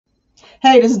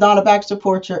Hey, this is Donna Baxter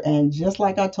Porcher, and just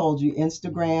like I told you,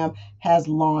 Instagram has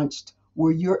launched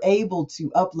where you're able to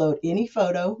upload any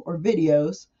photo or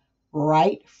videos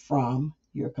right from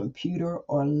your computer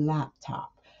or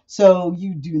laptop. So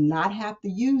you do not have to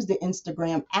use the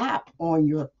Instagram app on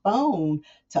your phone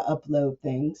to upload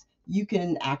things. You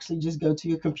can actually just go to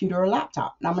your computer or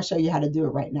laptop. And I'm going to show you how to do it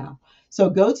right now. So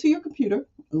go to your computer,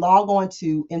 log on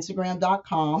to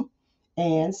Instagram.com,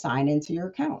 and sign into your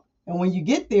account. And when you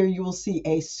get there, you will see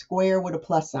a square with a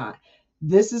plus sign.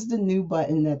 This is the new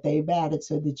button that they've added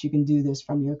so that you can do this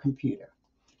from your computer.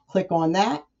 Click on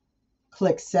that,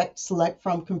 click select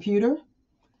from computer.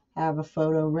 I have a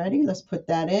photo ready. Let's put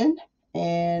that in.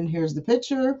 And here's the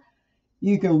picture.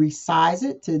 You can resize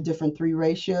it to different 3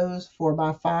 ratios.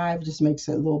 4:5 just makes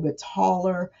it a little bit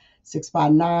taller.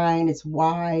 6:9, it's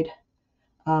wide.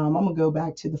 I'm gonna go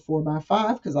back to the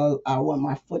 4:5 because I want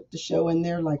my foot to show in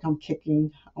there like I'm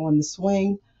kicking on the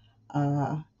swing.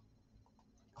 Uh,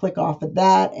 Click off of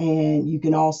that, and you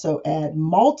can also add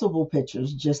multiple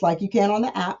pictures just like you can on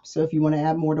the app. So if you want to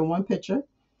add more than one picture,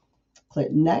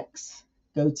 click next.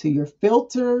 Go to your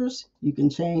filters. You can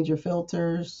change your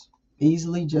filters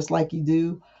easily just like you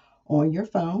do on your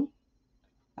phone.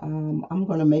 I'm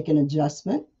going to make an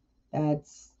adjustment.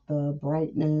 That's the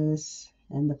brightness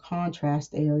and the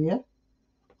contrast area.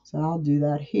 So I'll do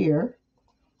that here.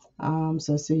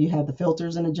 So you have the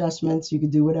filters and adjustments. You can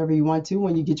do whatever you want to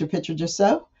when you get your picture just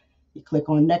so. You click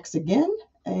on next again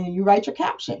and you write your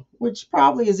caption, which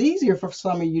probably is easier for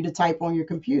some of you to type on your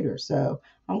computer. So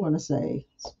I'm going to say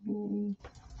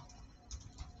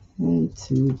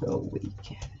into the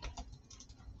weekend.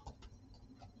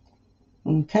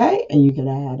 Okay, and you can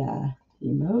add a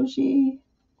emoji.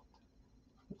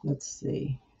 Let's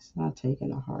see, it's not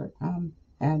taking a heart.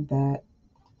 Add that.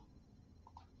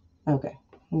 Okay,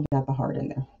 we got the heart in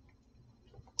there.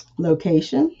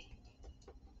 Location.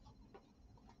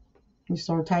 You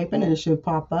start typing and it should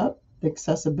pop up. The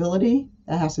accessibility,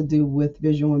 that has to do with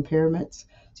visual impairments.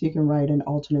 So you can write an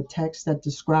alternate text that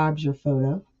describes your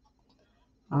photo.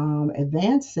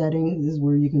 Advanced settings is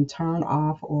where you can turn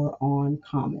off or on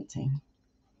commenting.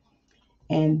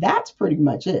 And that's pretty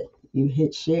much it. You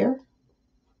hit share,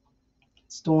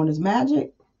 it's doing its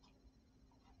magic,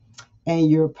 and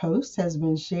your post has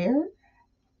been shared.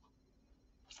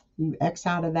 You X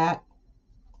out of that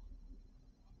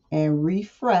and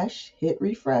refresh, hit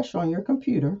refresh on your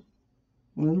computer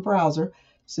in the browser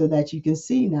so that you can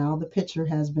see now the picture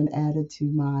has been added to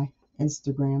my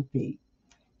Instagram feed.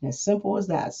 As simple as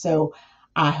that. So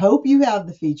I hope you have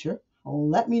the feature.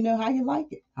 Let me know how you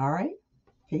like it. All right.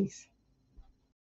 Peace.